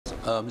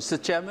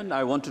Mr. Chairman,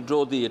 I want to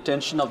draw the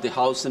attention of the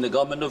House and the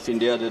Government of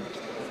India that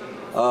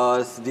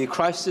the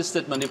crisis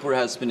that Manipur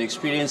has been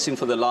experiencing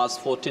for the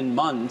last 14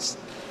 months,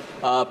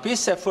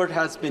 peace effort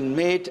has been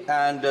made,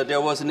 and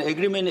there was an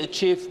agreement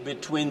achieved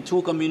between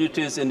two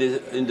communities in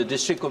the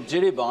district of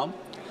Jiribam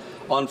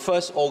on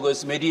 1st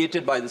August,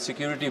 mediated by the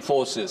security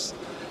forces.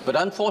 But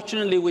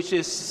unfortunately, which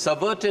is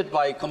subverted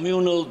by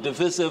communal,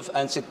 divisive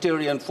and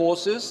sectarian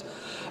forces,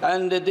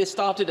 and they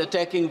started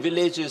attacking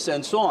villages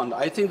and so on.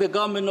 I think the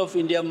Government of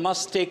India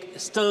must take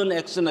stern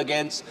action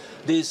against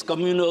these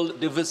communal,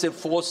 divisive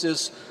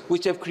forces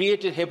which have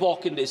created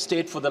havoc in the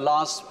state for the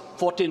last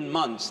 14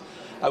 months.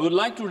 I would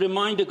like to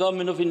remind the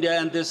Government of India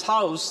and this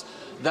House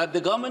that the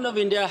Government of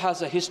India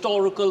has a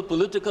historical,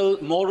 political,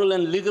 moral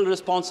and legal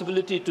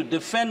responsibility to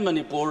defend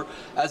Manipur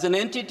as an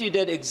entity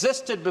that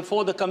existed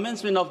before the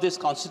commencement of this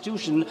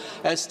Constitution,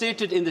 as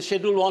stated in the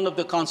Schedule 1 of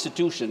the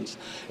Constitutions.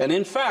 And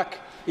in fact,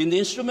 in the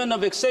instrument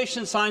of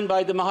accession signed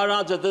by the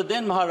Maharaja, the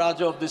then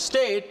Maharaja of the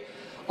state,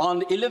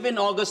 on 11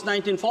 August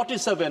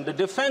 1947, the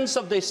defense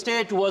of the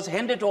state was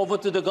handed over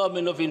to the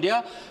Government of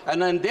India,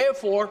 and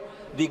therefore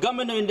the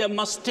Government of India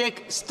must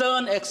take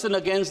stern action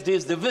against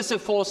these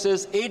divisive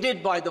forces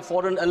aided by the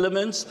foreign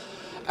elements,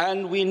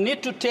 and we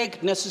need to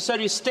take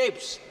necessary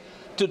steps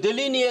to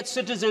delineate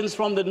citizens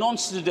from the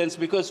non-citizens,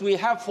 because we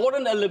have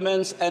foreign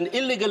elements and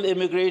illegal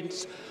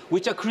immigrants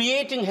which are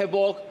creating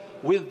havoc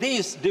with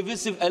these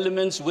divisive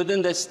elements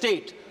within the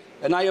state.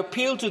 And I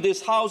appeal to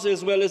this House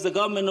as well as the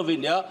Government of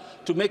India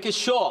to make it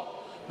sure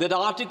that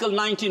Article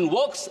 19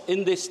 works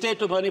in the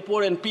state of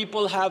Manipur and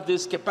people have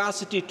this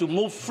capacity to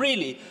move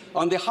freely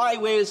on the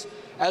highways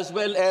as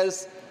well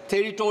as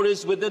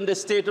territories within the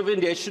state of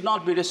India. It should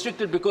not be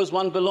restricted because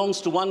one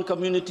belongs to one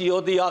community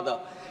or the other.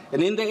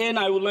 And in the end,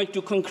 I would like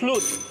to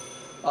conclude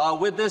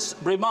with this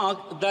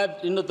remark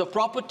that the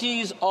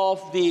properties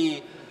of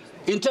the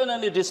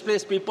internally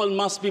displaced people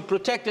must be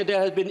protected.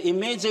 There have been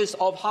images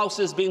of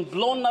houses being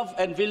blown up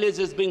and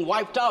villages being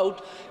wiped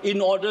out in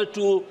order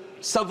to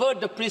subvert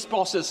the peace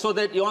process, so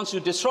that once you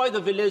destroy the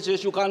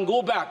villages, you can't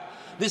go back.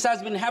 This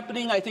has been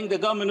happening. I think the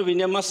Government of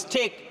India must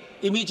take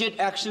immediate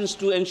actions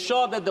to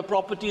ensure that the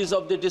properties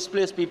of the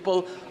displaced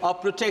people are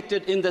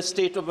protected in the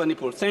state of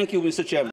Manipur. Thank you, Mr. Chairman.